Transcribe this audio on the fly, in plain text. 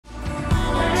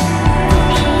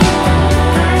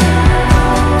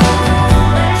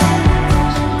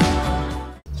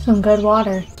Some good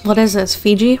water. What is this,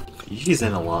 Fiji? He's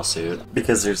in a lawsuit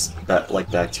because there's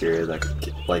bacteria that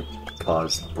could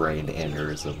cause brain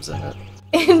aneurysms in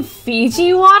it. In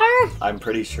Fiji water? I'm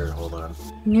pretty sure, hold on.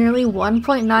 Nearly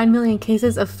 1.9 million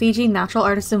cases of Fiji natural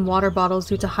artisan water bottles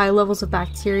due to high levels of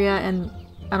bacteria and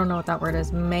I don't know what that word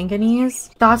is. Manganese?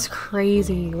 That's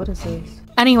crazy. What is this?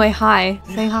 Anyway, hi.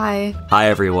 Say hi. Hi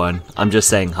everyone. I'm just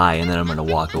saying hi and then I'm gonna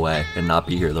walk away and not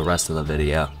be here the rest of the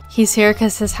video. He's here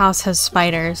because his house has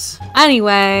spiders.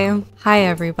 Anyway, hi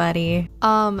everybody.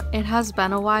 It has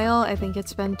been a while. I think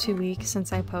it's been 2 weeks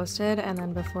since I posted, and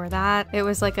then before that, it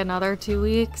was like another 2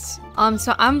 weeks.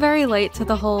 So I'm very late to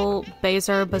the whole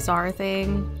Bazaar Bazaar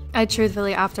thing. I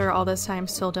truthfully, after all this time,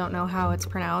 still don't know how it's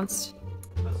pronounced.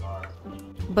 Bazaar.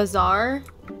 Bazaar?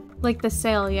 Like the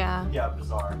sale, yeah. Yeah,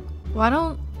 Bazaar. Why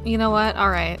don't, you know what?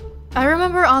 Alright. I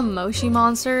remember on Moshi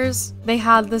Monsters, they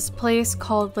had this place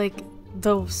called like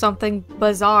the something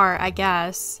bazaar, I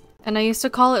guess. And I used to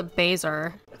call it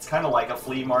Bazaar. It's kind of like a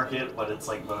flea market, but it's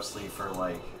like mostly for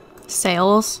like...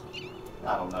 Sales?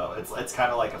 I don't know. It's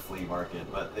kind of like a flea market,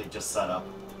 but they just set up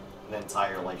an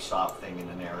entire like shop thing in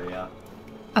an area.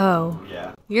 Oh.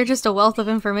 Yeah. You're just a wealth of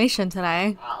information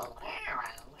today.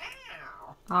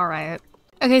 Alright.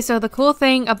 Okay, so the cool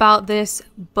thing about this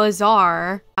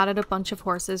bazaar, added a bunch of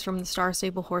horses from the Star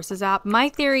Stable Horses app. My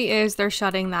theory is they're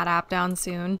shutting that app down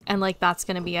soon, and like that's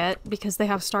gonna be it, because they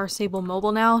have Star Stable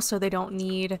Mobile now, so they don't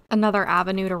need another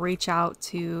avenue to reach out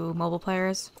to mobile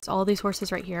players. So all these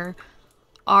horses right here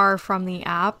are from the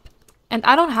app, and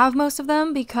I don't have most of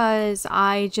them because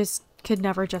I just could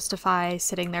never justify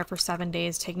sitting there for 7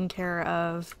 days taking care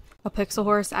of a pixel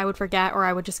horse. I would forget, or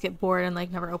I would just get bored and like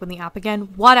never open the app again.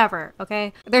 Whatever,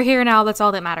 okay? They're here now, that's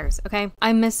all that matters, okay?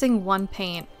 I'm missing one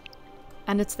paint,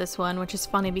 and it's this one, which is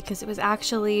funny because it was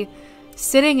actually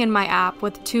sitting in my app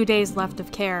with 2 days left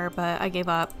of care, but I gave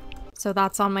up. So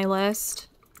that's on my list.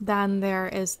 Then there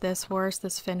is this horse,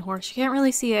 this Finn horse. You can't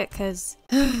really see it because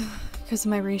of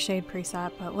my reshade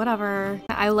preset, but whatever.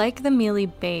 I like the Mealy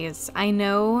Bays. I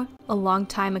know a long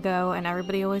time ago, and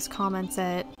everybody always comments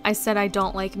it, I said I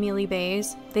don't like Mealy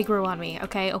Bays. They grew on me,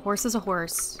 okay? A horse is a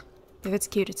horse. If it's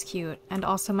cute, it's cute. And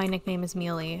also my nickname is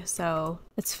Mealy, so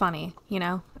it's funny, you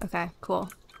know? Okay, cool.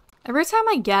 Every time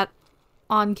I get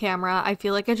on camera, I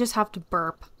feel like I just have to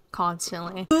burp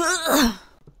constantly.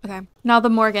 Okay, now the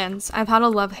Morgans. I've had a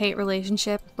love-hate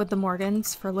relationship with the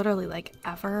Morgans for literally like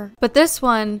ever. But this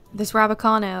one, this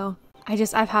Rabicano,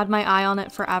 I've had my eye on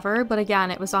it forever, but again,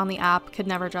 it was on the app, could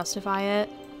never justify it.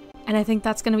 And I think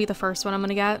that's gonna be the first one I'm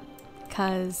gonna get,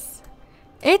 because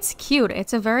it's cute.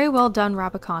 It's a very well done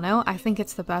Rabicano. I think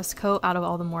it's the best coat out of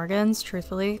all the Morgans,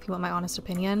 truthfully, if you want my honest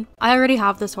opinion. I already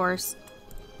have this horse.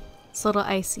 It's a little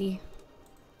icy.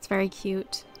 It's very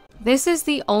cute. This is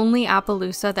the only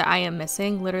Appaloosa that I am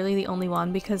missing, literally the only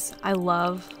one, because I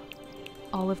love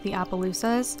all of the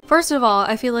Appaloosas. First of all,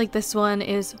 I feel like this one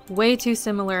is way too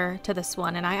similar to this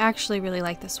one, and I actually really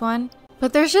like this one.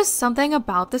 But there's just something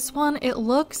about this one, it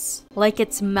looks like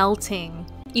it's melting.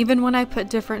 Even when I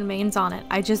put different manes on it,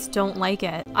 I just don't like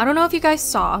it. I don't know if you guys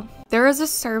saw, there is a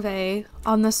survey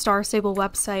on the Star Stable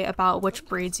website about which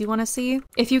breeds you want to see.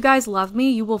 If you guys love me,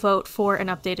 you will vote for an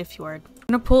updated Fjord.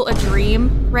 I'm gonna pull a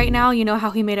Dream right now. You know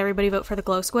how he made everybody vote for the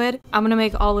Glow Squid? I'm gonna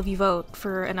make all of you vote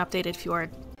for an updated Fjord.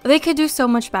 They could do so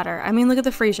much better. I mean, look at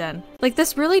the Frisian. Like,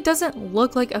 this really doesn't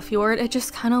look like a Fjord. It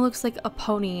just kind of looks like a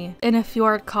pony in a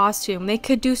Fjord costume. They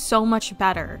could do so much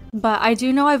better. But I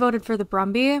do know I voted for the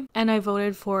Brumby, and I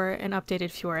voted for an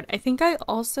updated Fjord. I think I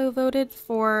also voted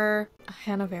for a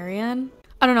Hanoverian.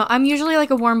 I don't know, I'm usually like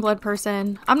a warm blood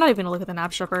person. I'm not even gonna look at the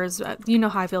nap strippers. You know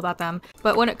how I feel about them.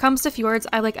 But when it comes to Fjords,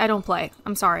 I don't play.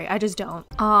 I'm sorry, I just don't.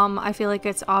 I feel like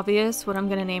it's obvious what I'm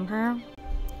gonna name her.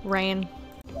 Rain.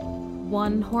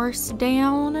 One horse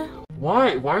down.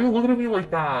 Why? Why are you looking at me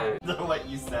like that? What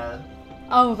you said.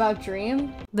 Oh, about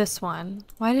Dream? This one.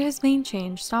 Why did his name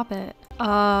change? Stop it.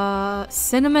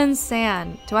 Cinnamon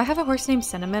Sand. Do I have a horse named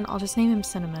Cinnamon? I'll just name him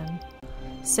Cinnamon.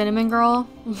 Cinnamon Girl.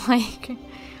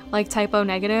 Like typo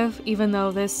negative, even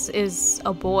though this is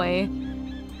a boy.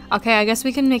 Okay, I guess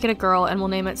we can make it a girl and we'll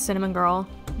name it Cinnamon Girl,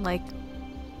 like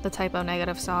the typo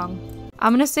negative song.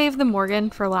 I'm gonna save the Morgan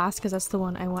for last because that's the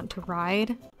one I want to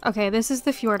ride. Okay, this is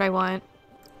the Fjord I want,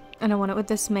 and I want it with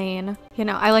this mane. You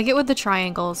know, I like it with the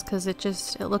triangles because it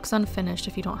looks unfinished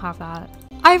if you don't have that.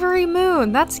 Ivory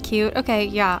Moon, that's cute. Okay,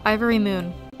 yeah, Ivory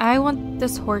Moon. I want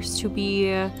this horse to be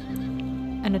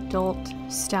an adult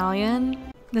stallion.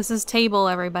 This is Table,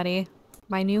 everybody.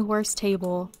 My new horse,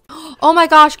 Table. Oh my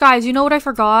gosh, guys, you know what I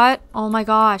forgot? Oh my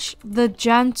gosh, the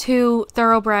Gen 2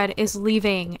 Thoroughbred is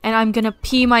leaving, and I'm gonna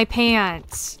pee my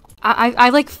pants. I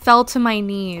like fell to my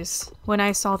knees when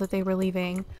I saw that they were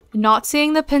leaving. Not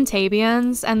seeing the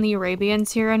Pentabians and the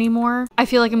Arabians here anymore, I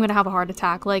feel like I'm gonna have a heart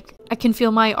attack. Like, I can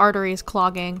feel my arteries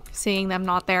clogging seeing them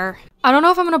not there. I don't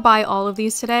know if I'm gonna buy all of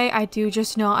these today. I do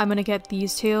just know I'm gonna get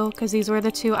these two because these were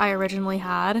the two I originally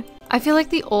had. I feel like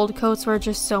the old coats were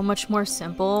just so much more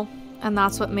simple, and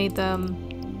that's what made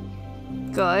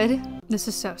them good. This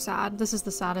is so sad. This is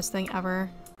the saddest thing ever.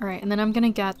 All right, and then I'm gonna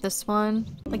get this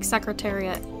one, like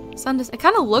Secretariat. It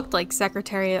kind of looked like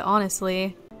Secretariat,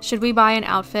 honestly. Should we buy an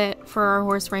outfit for our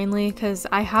horse Rainly? Because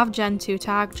I have Gen 2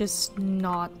 tag, just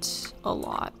not a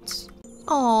lot.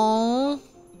 Aww.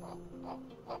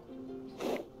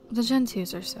 The Gen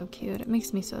 2s are so cute. It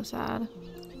makes me so sad.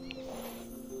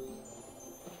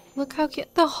 Look how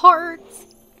cute. The hearts!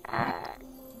 I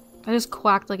just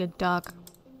quacked like a duck.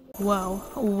 Whoa.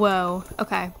 Whoa.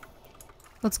 Okay.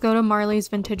 Let's go to Marley's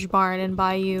Vintage Barn and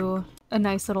buy you a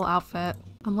nice little outfit.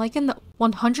 I'm liking the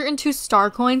 102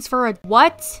 star coins for a-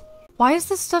 what? Why is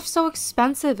this stuff so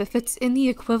expensive if it's in the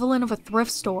equivalent of a thrift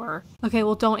store? Okay,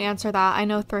 well don't answer that. I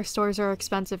know thrift stores are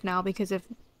expensive now because of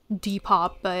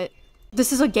Depop, but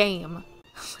this is a game.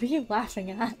 What are you laughing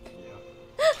at?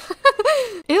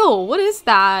 Ew, what is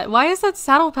that? Why is that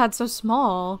saddle pad so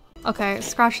small? Okay,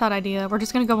 scratch that idea. We're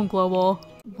just gonna go in global.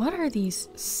 What are these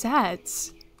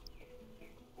sets?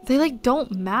 They like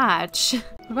don't match.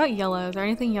 What about yellow? Is there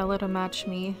anything yellow to match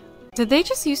me? Did they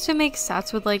just used to make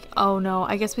sets with like, oh no,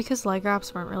 I guess because leg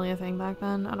wraps weren't really a thing back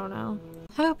then. I don't know.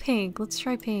 How about pink? Let's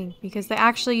try pink because they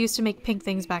actually used to make pink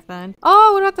things back then.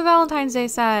 Oh, what about the Valentine's Day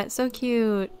set? So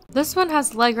cute. This one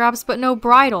has leg wraps but no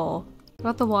bridle. What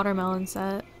about the watermelon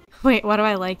set? Wait, why do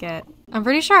I like it? I'm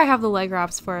pretty sure I have the leg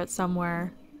wraps for it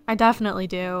somewhere. I definitely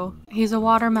do. He's a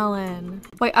watermelon.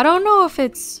 Wait, I don't know if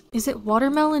is it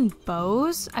watermelon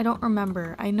bows? I don't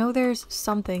remember. I know there's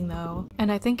something though.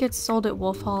 And I think it's sold at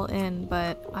Wolf Hall Inn,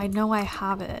 but I know I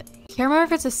have it. Can't remember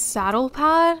if it's a saddle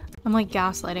pad? I'm like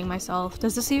gaslighting myself.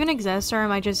 Does this even exist or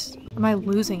am I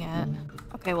losing it?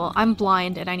 Okay, well, I'm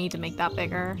blind and I need to make that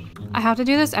bigger. I have to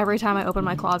do this every time I open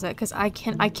my closet because I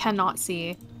cannot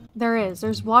see.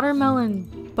 There's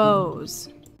watermelon bows,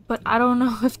 but I don't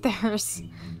know if there's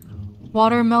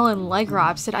watermelon leg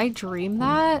wraps. Did I dream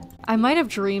that? I might have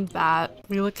dreamed that.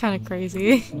 We look kind of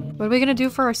crazy. What are we gonna do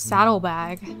for a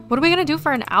saddlebag? What are we gonna do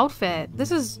for an outfit?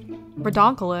 This is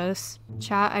redonkulous.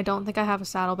 Chat, I don't think I have a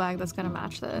saddlebag that's gonna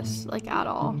match this, like at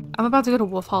all. I'm about to go to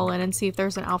Wolf Hall Inn and see if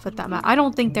there's an outfit that I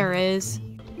don't think there is.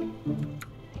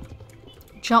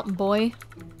 Jump boy.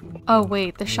 Oh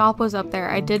wait, the shop was up there.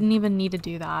 I didn't even need to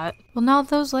do that. Well, now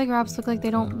those leg wraps look like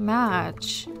they don't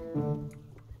match.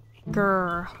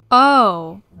 Grr.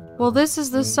 Oh. Well, this is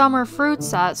the summer fruit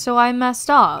set, so I messed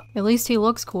up. At least he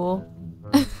looks cool.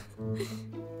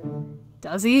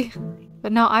 Does he?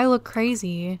 But now I look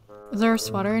crazy. Is there a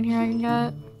sweater in here I can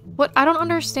get? What I don't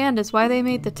understand is why they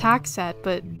made the tack set,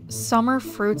 but summer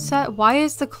fruit set? Why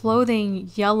is the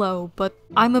clothing yellow, but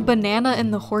I'm a banana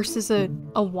and the horse is a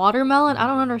watermelon? I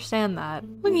don't understand that.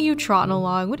 Look at you trotting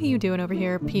along. What are you doing over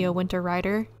here, Pia Winter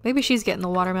Rider? Maybe she's getting the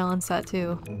watermelon set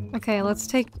too. Okay, let's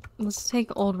take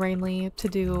old Rainly to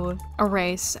do a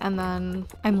race and then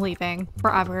I'm leaving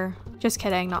forever. Just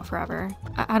kidding, not forever.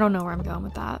 I don't know where I'm going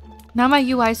with that. Now my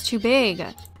UI's too big.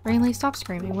 Rainly, stop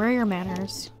screaming. Where are your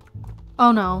manners?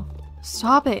 Oh no.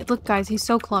 Stop it. Look guys, he's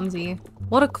so clumsy.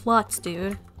 What a klutz,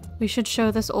 dude. We should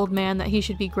show this old man that he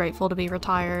should be grateful to be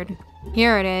retired.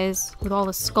 Here it is, with all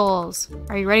the skulls.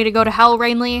 Are you ready to go to hell,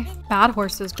 Rainly? Bad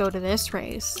horses go to this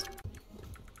race.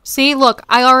 See, look,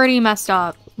 I already messed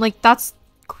up. Like, that's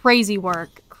crazy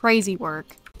work. Crazy work.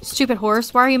 Stupid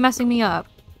horse, why are you messing me up?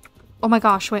 Oh my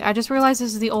gosh, wait, I just realized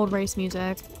this is the old race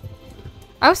music.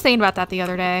 I was thinking about that the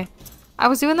other day. I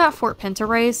was doing that Fort Pinta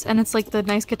race, and it's like the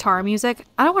nice guitar music.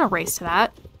 I don't want to race to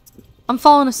that. I'm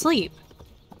falling asleep.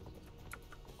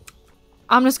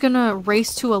 I'm just gonna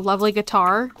race to a lovely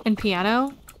guitar and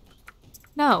piano?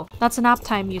 No, that's a nap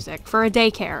time music for a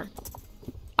daycare.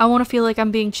 I want to feel like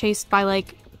I'm being chased by,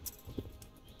 like,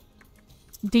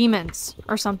 demons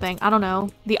or something. I don't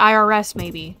know. The IRS,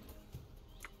 maybe.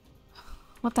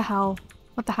 What the hell?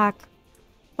 What the heck?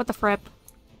 What the fripp?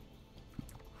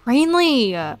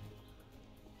 Rainly!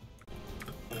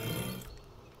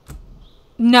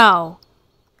 No.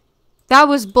 That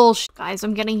was bullshit. Guys,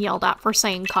 I'm getting yelled at for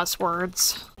saying cuss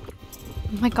words.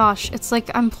 Oh my gosh, it's like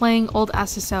I'm playing old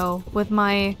SSO with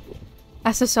my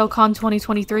SSOCon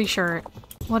 2023 shirt.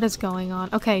 What is going on?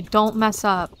 Okay, don't mess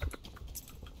up.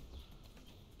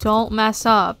 Don't mess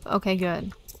up. Okay,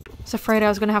 good. I was afraid I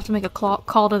was gonna have to make a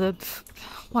call to the...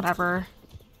 whatever.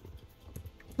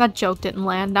 That joke didn't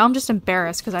land. Now I'm just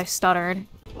embarrassed because I stuttered.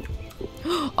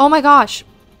 Oh my gosh!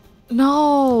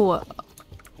 No!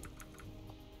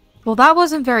 Well, that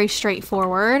wasn't very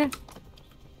straightforward.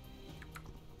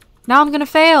 Now I'm gonna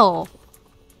fail.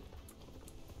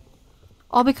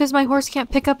 All because my horse can't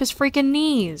pick up his freaking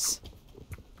knees.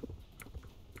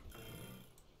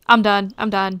 I'm done. I'm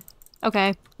done.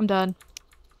 Okay, I'm done.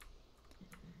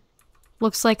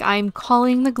 Looks like I'm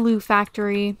calling the glue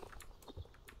factory.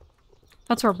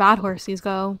 That's where bad horsies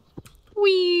go.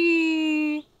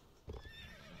 Whee!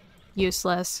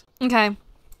 Useless. Okay.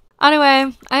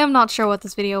 Anyway, I am not sure what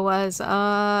this video was. Oh,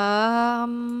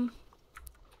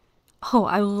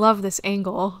 I love this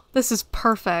angle. This is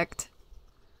perfect.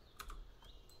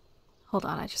 Hold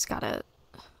on, I just got it.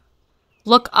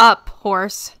 Look up,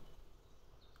 horse.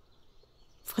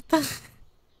 What the?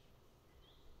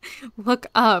 Look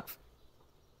up.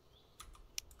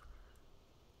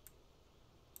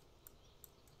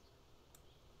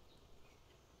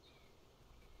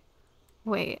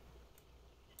 Wait.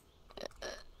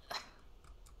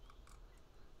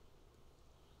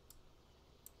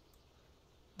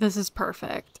 This is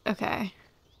perfect. Okay.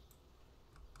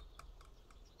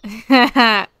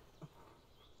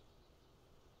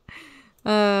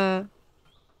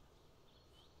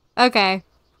 Okay.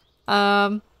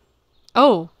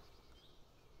 Oh.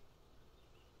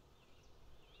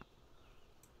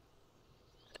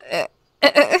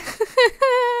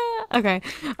 Okay.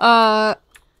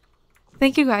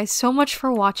 Thank you guys so much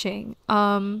for watching.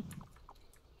 No,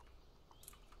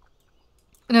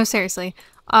 seriously.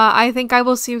 I think I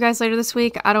will see you guys later this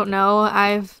week. I don't know.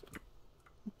 I've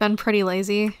been pretty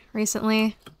lazy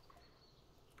recently.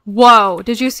 Whoa,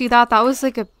 did you see that? That was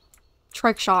like a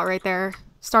trick shot right there.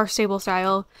 Star Stable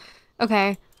style.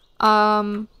 Okay.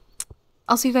 I'll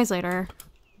see you guys later.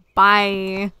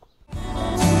 Bye.